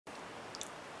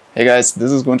Hey guys,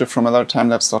 this is Gunther from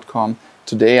LRTimelapse.com.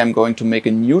 Today I'm going to make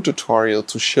a new tutorial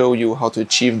to show you how to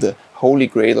achieve the holy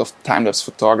grail of time-lapse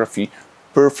photography,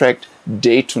 perfect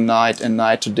day to night and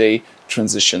night to day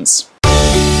transitions.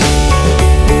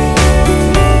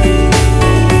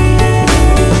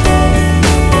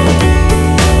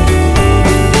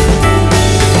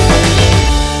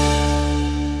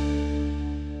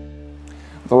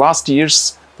 The last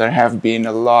years there have been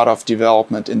a lot of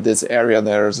development in this area.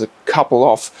 There's a couple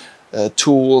of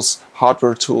tools,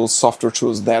 hardware tools, software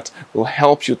tools that will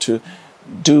help you to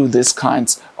do these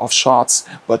kinds of shots.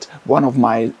 But one of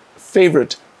my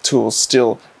favorite tools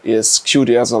still is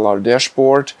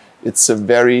qDslrDashboard. It's a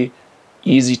very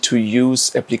easy to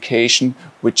use application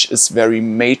which is very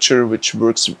mature, which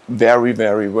works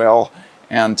very well.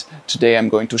 And today I'm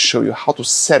going to show you how to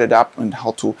set it up and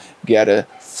how to get a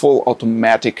full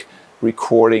automatic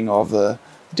recording of a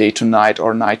day to night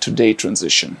or night to day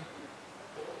transition.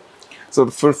 So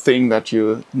the first thing that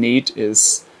you need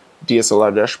is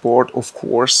qDslrDashboard. Of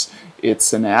course,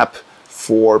 it's an app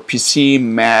for PC,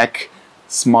 Mac,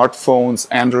 smartphones,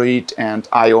 Android and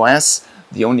iOS.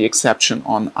 The only exception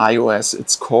on iOS,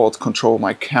 it's called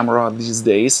ControlMyCamera these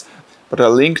days. But I'll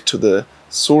link to the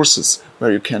sources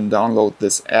where you can download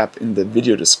this app in the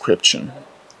video description.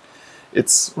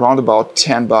 It's around about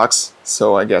 10 bucks,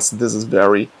 so I guess this is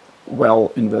very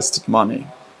well invested money.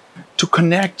 To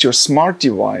connect your smart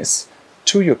device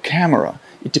to your camera,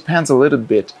 it depends a little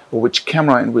bit on which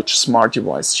camera and which smart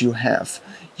device you have.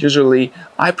 Usually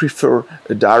I prefer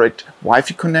a direct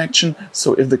Wi-Fi connection,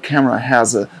 so if the camera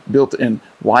has a built-in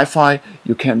Wi-Fi,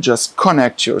 you can just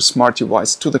connect your smart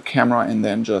device to the camera and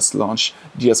then just launch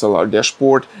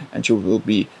qDslrDashboard and you will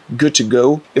be good to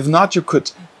go. If not, you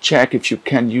could check if you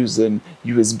can use an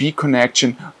USB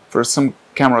connection. For some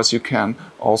cameras you can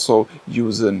also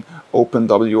use an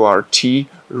OpenWRT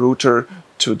router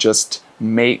to just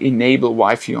enable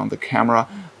Wi-Fi on the camera.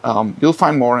 You'll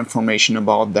find more information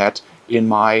about that in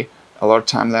my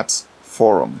LRTimelapse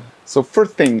forum. So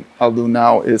first thing I'll do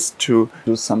now is to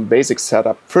do some basic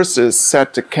setup. First is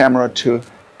set the camera to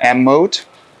M mode.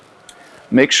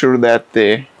 Make sure that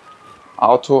the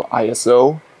auto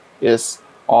ISO is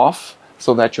off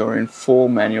so that you're in full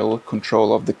manual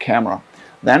control of the camera.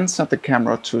 Then set the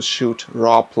camera to shoot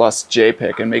RAW plus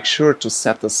JPEG and make sure to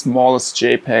set the smallest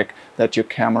JPEG that your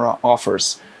camera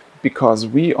offers, because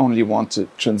we only want to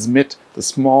transmit the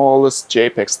smallest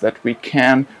JPEGs that we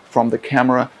can from the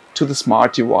camera to the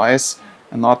smart device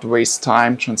and not waste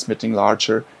time transmitting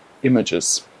larger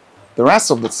images. The rest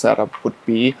of the setup would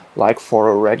be like for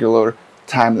a regular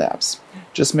time lapse.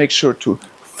 Just make sure to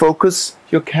focus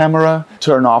your camera,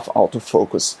 turn off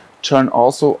autofocus. Turn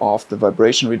also off the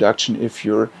vibration reduction if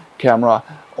your camera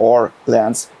or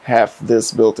lens have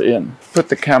this built in. Put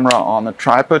the camera on a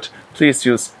tripod. Please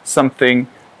use something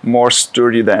more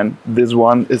sturdy than this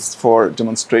one. It's for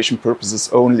demonstration purposes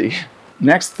only.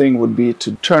 Next thing would be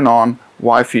to turn on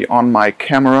Wi-Fi on my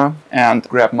camera and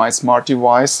grab my smart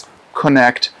device,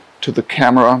 connect to the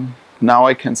camera. Now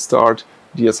I can start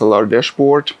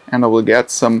qDslrDashboard and I will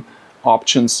get some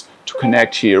options to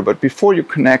connect here. But before you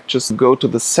connect, just go to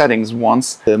the settings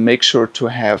once. Make sure to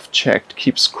have checked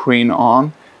keep screen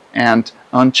on and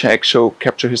uncheck show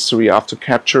capture history after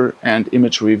capture and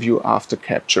image review after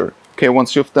capture. Okay,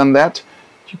 once you've done that,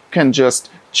 you can just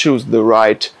choose the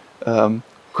right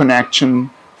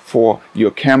connection for your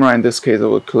camera. In this case, I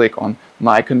will click on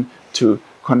Nikon to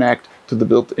connect to the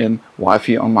built-in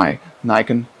Wi-Fi on my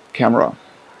Nikon camera.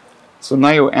 So now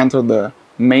you enter the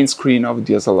main screen of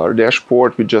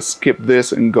qDslrDashboard. We just skip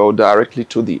this and go directly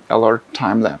to the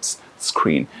LRTimelapse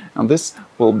screen. And this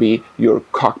will be your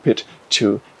cockpit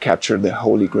to capture the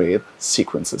Holy Grail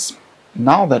sequences.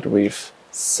 Now that we've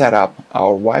set up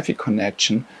our Wi-Fi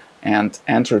connection and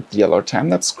entered the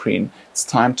LRTimelapse screen, it's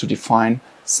time to define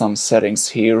some settings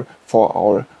here for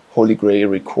our Holy Grail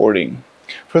recording.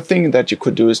 First thing that you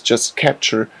could do is just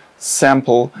capture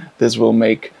sample. This will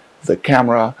make the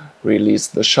camera release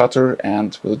the shutter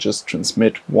and will just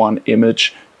transmit one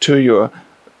image to your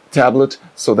tablet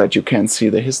so that you can see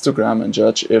the histogram and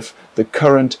judge if the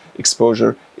current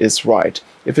exposure is right.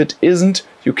 If it isn't,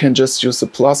 you can just use the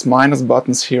plus minus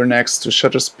buttons here next to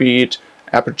shutter speed,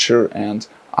 aperture and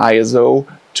ISO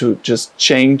to just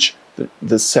change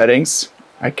the settings.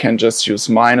 I can just use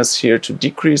minus here to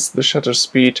decrease the shutter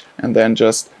speed and then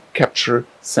just capture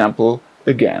sample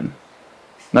again.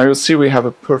 Now you'll see we have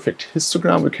a perfect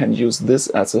histogram. We can use this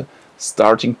as a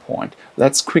starting point.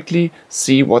 Let's quickly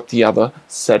see what the other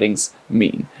settings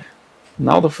mean.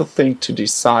 Now the first thing to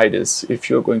decide is if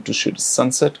you're going to shoot a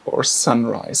sunset or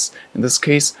sunrise. In this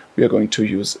case, we are going to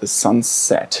use a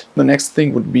sunset. The next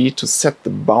thing would be to set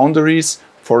the boundaries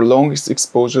for longest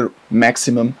exposure,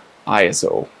 maximum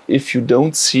ISO. If you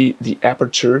don't see the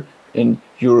aperture in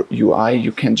your UI,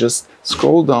 you can just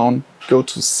scroll down, go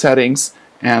to settings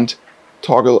and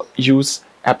toggle use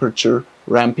aperture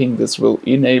ramping. This will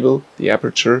enable the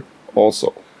aperture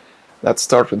also. Let's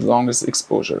start with longest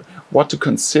exposure. What to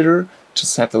consider to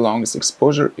set the longest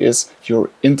exposure is your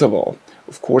interval.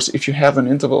 Of course, if you have an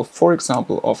interval, for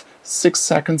example, of 6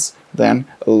 seconds, then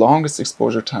a longest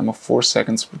exposure time of 4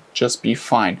 seconds would just be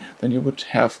fine. Then you would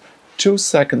have 2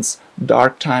 seconds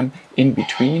dark time in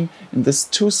between. In this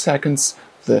 2 seconds,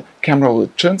 the camera will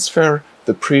transfer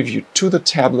the preview to the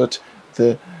tablet,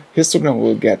 the histogram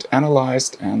will get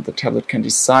analyzed, and the tablet can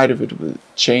decide if it will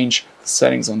change the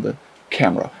settings on the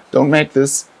camera. Don't make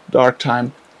this dark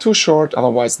time too short,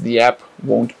 otherwise the app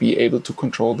won't be able to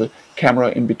control the camera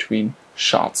in between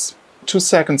shots. 2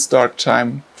 seconds dark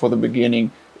time for the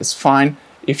beginning is fine.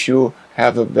 If you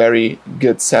have a very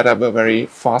good setup, a very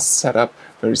fast setup,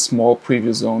 very small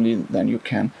previews only, then you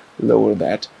can lower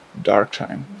that dark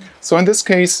time. So in this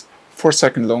case, 4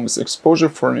 second longest exposure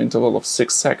for an interval of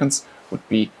 6 seconds would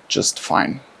be just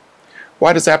fine.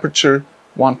 Widest aperture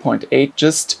 1.8.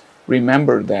 Just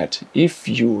remember that if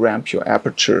you ramp your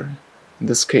aperture, in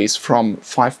this case from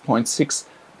 5.6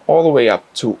 all the way up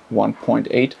to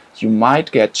 1.8, you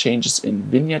might get changes in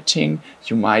vignetting,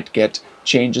 you might get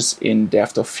changes in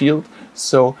depth of field.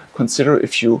 So consider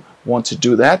if you want to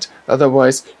do that.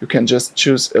 Otherwise, you can just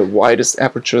choose a widest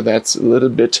aperture that's a little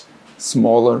bit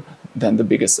smaller than the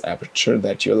biggest aperture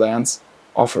that your lens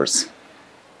offers.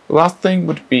 The last thing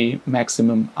would be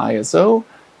maximum ISO.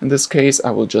 In this case,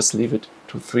 I will just leave it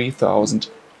to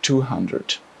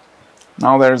 3200.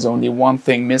 Now there's only one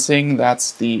thing missing,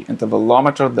 that's the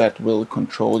intervalometer that will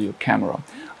control your camera.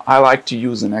 I like to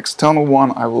use an external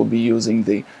one. I will be using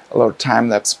the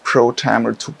LRTimelapse Pro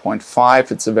Timer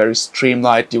 2.5. It's a very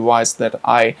streamlined device that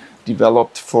I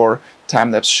developed for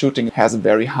time-lapse shooting. It has a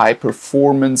very high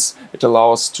performance. It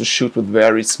allows to shoot with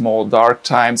very small dark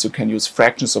times. You can use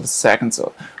fractions of seconds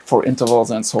for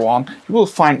intervals and so on. You will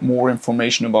find more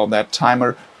information about that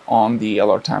timer on the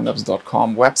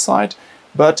LRTimelapse.com website.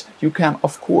 But you can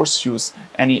of course use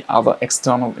any other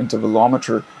external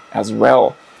intervalometer as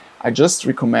well. I just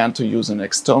recommend to use an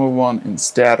external one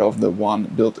instead of the one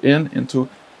built into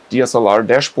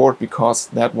qDslrDashboard, because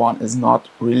that one is not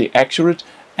really accurate,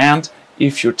 and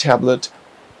if your tablet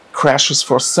crashes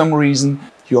for some reason,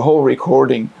 your whole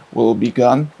recording will be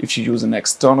gone. If you use an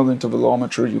external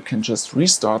intervalometer, you can just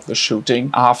restart the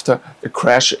shooting after a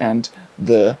crash and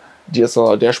the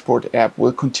qDslrDashboard app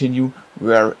will continue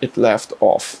where it left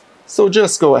off. So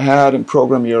just go ahead and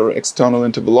program your external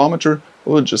intervalometer.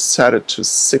 We'll just set it to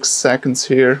 6 seconds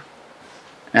here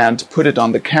and put it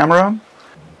on the camera.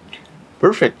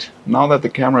 Perfect. Now that the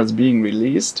camera is being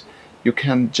released, you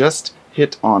can just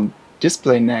hit on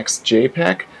Display Next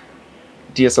JPEG.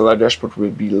 qDslrDashboard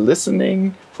will be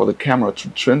listening for the camera to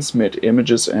transmit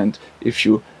images, and if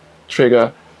you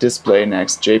trigger Display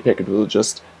Next JPEG, it will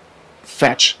just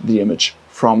fetch the image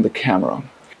from the camera.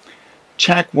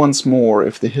 Check once more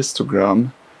if the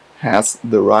histogram has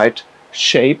the right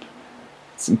shape.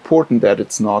 It's important that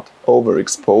it's not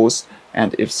overexposed,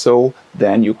 and if so,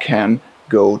 then you can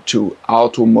go to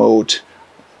auto mode.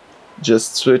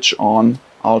 Just switch on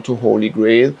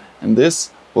Auto-Holy-Grail, and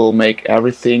this will make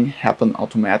everything happen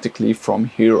automatically from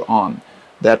here on.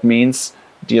 That means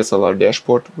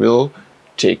qDslrDashboard will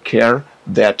take care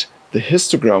that the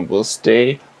histogram will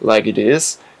stay like it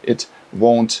is. It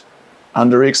won't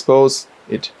underexpose,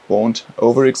 it won't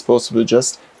overexpose, it will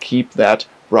just keep that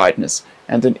brightness.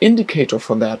 And an indicator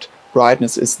for that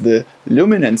brightness is the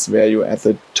luminance value at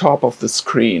the top of the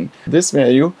screen. This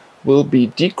value will be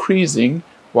decreasing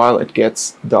while it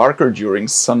gets darker during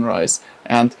sunrise,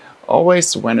 and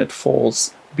always when it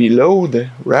falls below the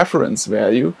reference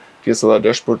value,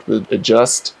 qDslrDashboard will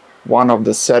adjust one of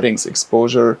the settings: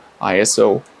 exposure,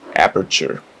 ISO,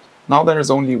 aperture. Now there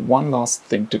is only one last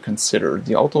thing to consider.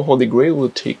 The Auto-Holy-Grail will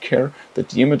take care that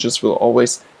the images will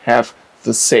always have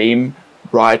the same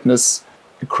brightness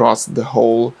across the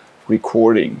whole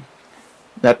recording.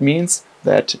 That means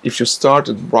that if you start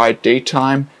at bright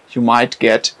daytime, you might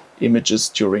get images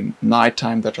during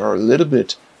nighttime that are a little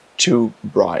bit too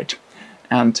bright.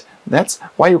 And that's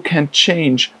why you can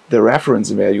change the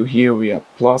reference value. Here we have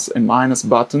plus and minus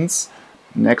buttons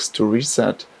next to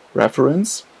reset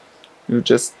reference. You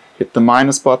just hit the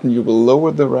minus button, you will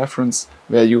lower the reference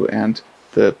value, and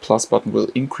the plus button will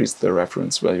increase the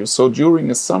reference value. So during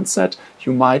a sunset,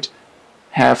 you might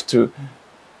have to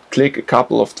click a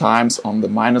couple of times on the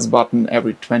minus button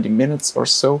every 20 minutes or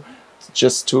so,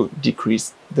 just to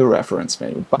decrease the reference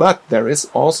value. But there is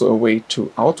also a way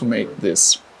to automate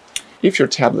this. If your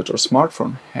tablet or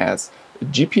smartphone has a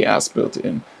GPS built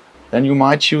in, then you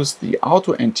might use the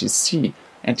Auto-NTC.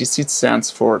 NTC stands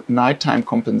for Nighttime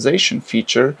Compensation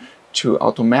feature to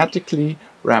automatically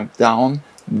ramp down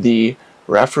the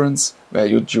reference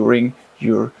value during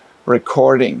your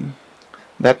recording.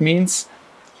 That means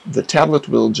the tablet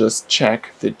will just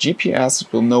check the GPS,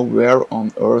 it will know where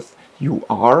on Earth you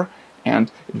are,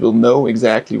 and it will know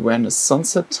exactly when is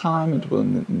sunset time, it will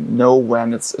know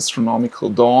when it's astronomical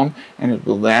dawn, and it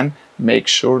will then make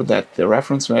sure that the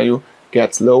reference value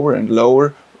gets lower and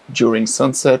lower during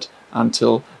sunset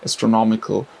until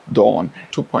astronomical dawn.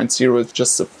 2.0 is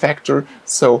just a factor,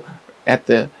 so at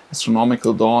the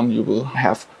astronomical dawn you will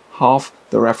have half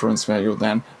the reference value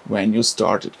than when you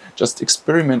started. Just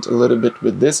experiment a little bit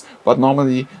with this, but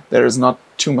normally there is not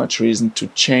too much reason to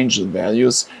change the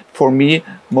values. For me,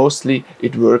 mostly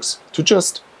it works to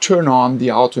just turn on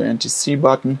the Auto-NTC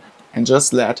button and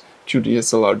just let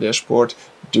qDslrDashboard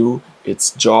do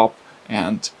its job,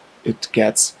 and it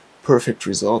gets perfect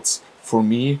results for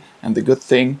me. And the good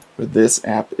thing with this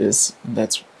app is, and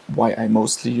that's why I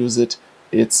mostly use it,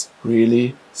 it's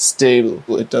really stable.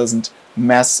 It doesn't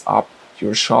mess up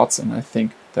your shots, and I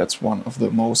think that's one of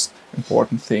the most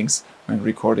important things when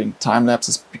recording time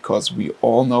lapses, because we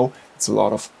all know it's a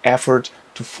lot of effort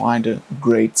to find a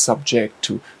great subject,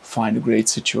 to find a great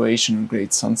situation, a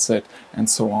great sunset, and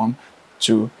so on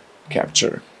to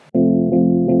capture.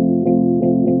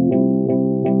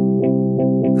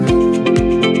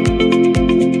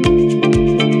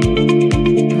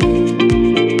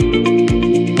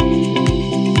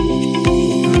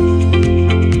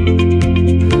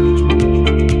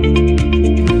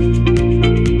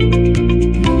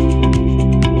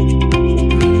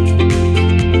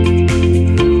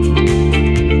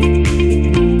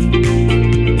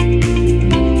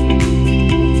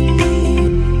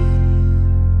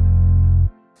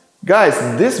 Guys,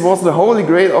 this was the holy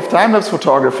grail of time-lapse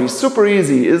photography. Super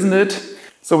easy, isn't it?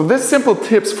 So with these simple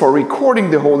tips for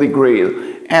recording the holy grail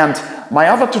and my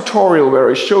other tutorial where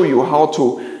I show you how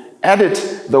to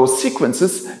edit those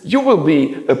sequences, you will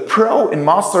be a pro in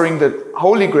mastering the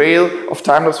holy grail of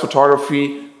time-lapse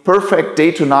photography, perfect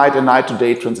day to night and night to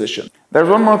day transition. There's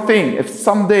one more thing. If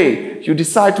someday you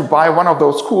decide to buy one of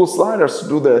those cool sliders to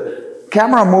do the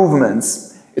camera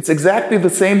movements, it's exactly the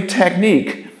same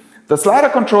technique. The slider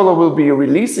controller will be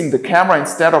releasing the camera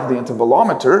instead of the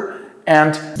intervalometer,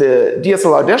 and the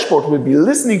DSLR dashboard will be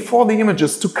listening for the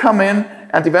images to come in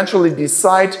and eventually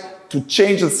decide to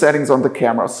change the settings on the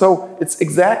camera. So it's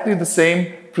exactly the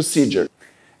same procedure.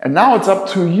 And now it's up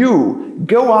to you.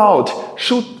 Go out,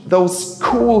 shoot those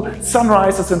cool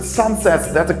sunrises and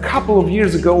sunsets that a couple of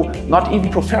years ago not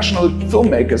even professional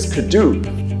filmmakers could do.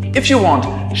 If you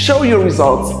want, show your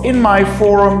results in my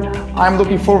forum. I'm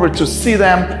looking forward to see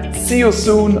them. See you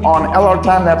soon on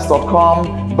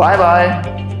LRTimelapse.com. Bye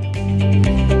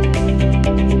bye.